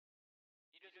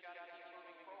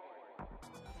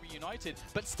United,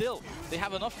 but still, they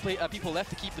have enough people left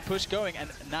to keep the push going, and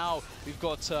now we've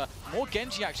got more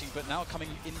Genji action, but now coming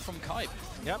in from Kai.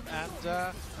 Yep,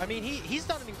 and I mean, he's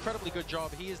done an incredibly good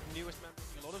job. He is the newest member.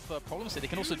 A lot of problems here. They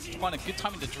can also find a good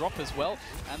timing to drop as well,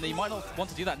 and they might not want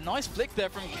to do that. Nice flick there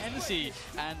from Kenzie,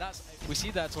 and we see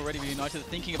that already with United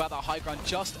thinking about that high ground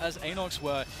just as Anox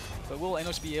were. But will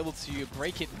Anox be able to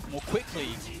break it more quickly?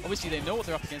 Obviously, they know what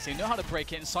they're up against. They know how to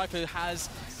break it, and Cypher has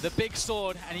the big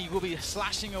sword, and he will be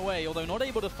slashing away, although not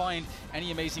able to find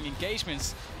any amazing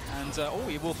engagements. And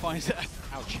he will find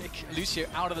Lucio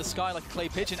out of the sky like a clay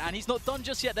pigeon, and he's not done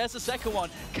just yet. There's the second one,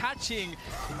 catching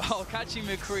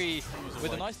McCree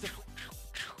with a nice.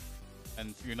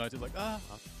 And United like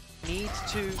Need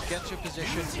to get to a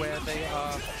position where they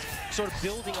are sort of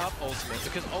building up ultimate,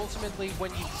 because ultimately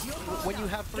when you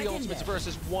have 3 ultimates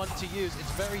versus 1 to use,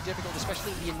 it's very difficult,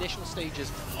 especially in the initial stages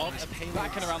of a payload.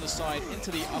 Back and around the side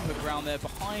into the upper ground there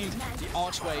behind the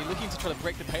archway, looking to try to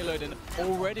break the payload, and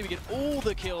already we get all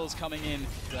the kills coming in.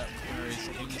 There is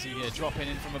Himsy here dropping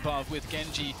in from above with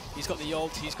Genji. He's got the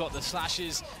ult, he's got the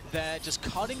slashes there, just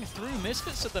cutting through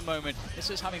Misfits at the moment. This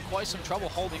is having quite some trouble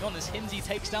holding on as Himsy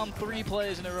takes down 3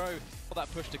 players in a row for that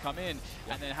push to come in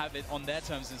and then have it on their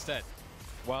terms instead.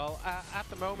 Well, at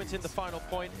the moment in the final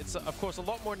point, it's of course a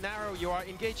lot more narrow. You are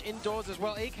engaged indoors as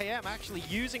well. AKM actually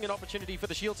using an opportunity for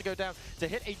the shield to go down to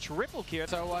hit a triple kill.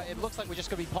 So it looks like we're just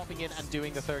going to be popping in and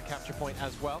doing the 3rd capture point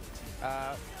as well.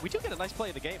 We do get a nice play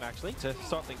of the game actually to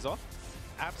start things off.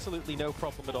 Absolutely no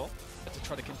problem at all. To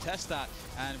try to contest that,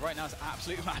 and right now it's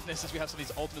absolute madness as we have some of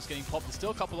these ultimates getting popped. There's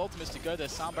still a couple ultimates to go.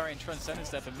 There's Sound Barrier and Transcendence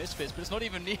there for Misfits, but it's not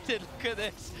even needed. Look at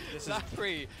this.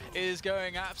 Zachary is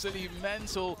going absolutely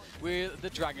mental with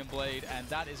the Dragon Blade, and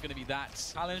that is going to be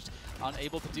that. Challenged,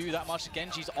 unable to do that much.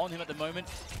 Genji's on him at the moment,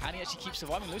 and he actually keeps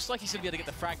surviving. Looks like he's going to be able to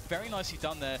get the frag. Very nicely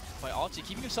done there by Archie,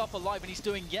 keeping himself alive, and he's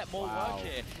doing yet more work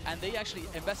here. And they actually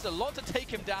invested a lot to take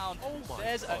him down.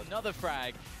 There's another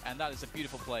frag, and that is a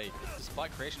beautiful play.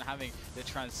 Despite Creation having the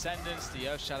Transcendence, the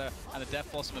Earth Shadow, and the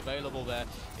Death Blossom available there,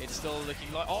 it's still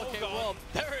looking like, okay, well,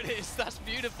 there it is. That's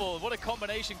beautiful. What a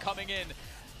combination coming in.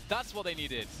 That's what they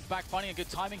needed. Back finding a good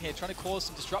timing here, trying to cause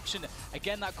some disruption.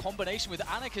 Again, that combination with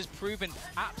Anik has proven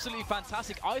absolutely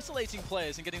fantastic, isolating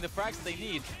players and getting the frags that they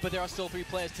need, but there are still 3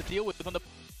 players to deal with on the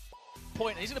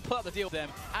point. He's going to put up the deal with them,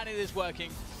 and it is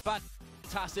working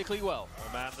fantastically well.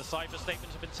 Oh man, the Cypher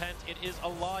statement of intent, it is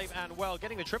alive and well.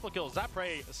 Getting the triple kills,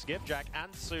 Zapre, Skipjack,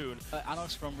 and Soon.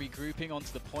 Anox from regrouping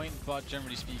onto the point, but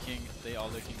generally speaking, they are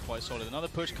looking quite solid. Another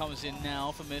push comes in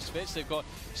now for Misfits. They've got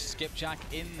Skipjack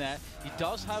in there. He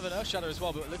does have an Earth Shadow as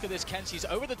well, but look at this, Kenzie's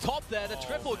over the top there. The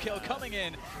triple kill coming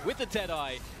in with the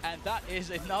Deadeye, and that is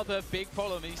another big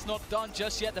problem. He's not done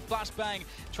just yet. The flashbang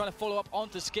trying to follow up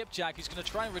onto Skipjack. He's going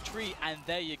to try and retreat, and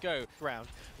there you go. Round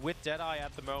with Deadeye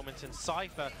at the moment, and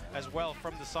Cypher as well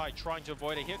from the side trying to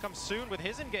avoid it. Here comes Soon with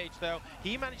his engage though.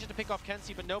 He manages to pick off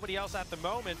Kenzie, but nobody else at the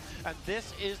moment, and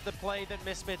this is the play that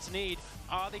Misfits need.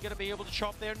 Are they going to be able to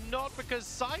chop there? Not, because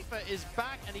Cypher is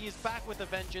back, and he is back with a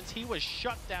vengeance. He was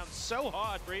shut down so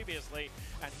hard previously,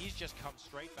 and he's just come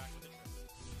straight back with it.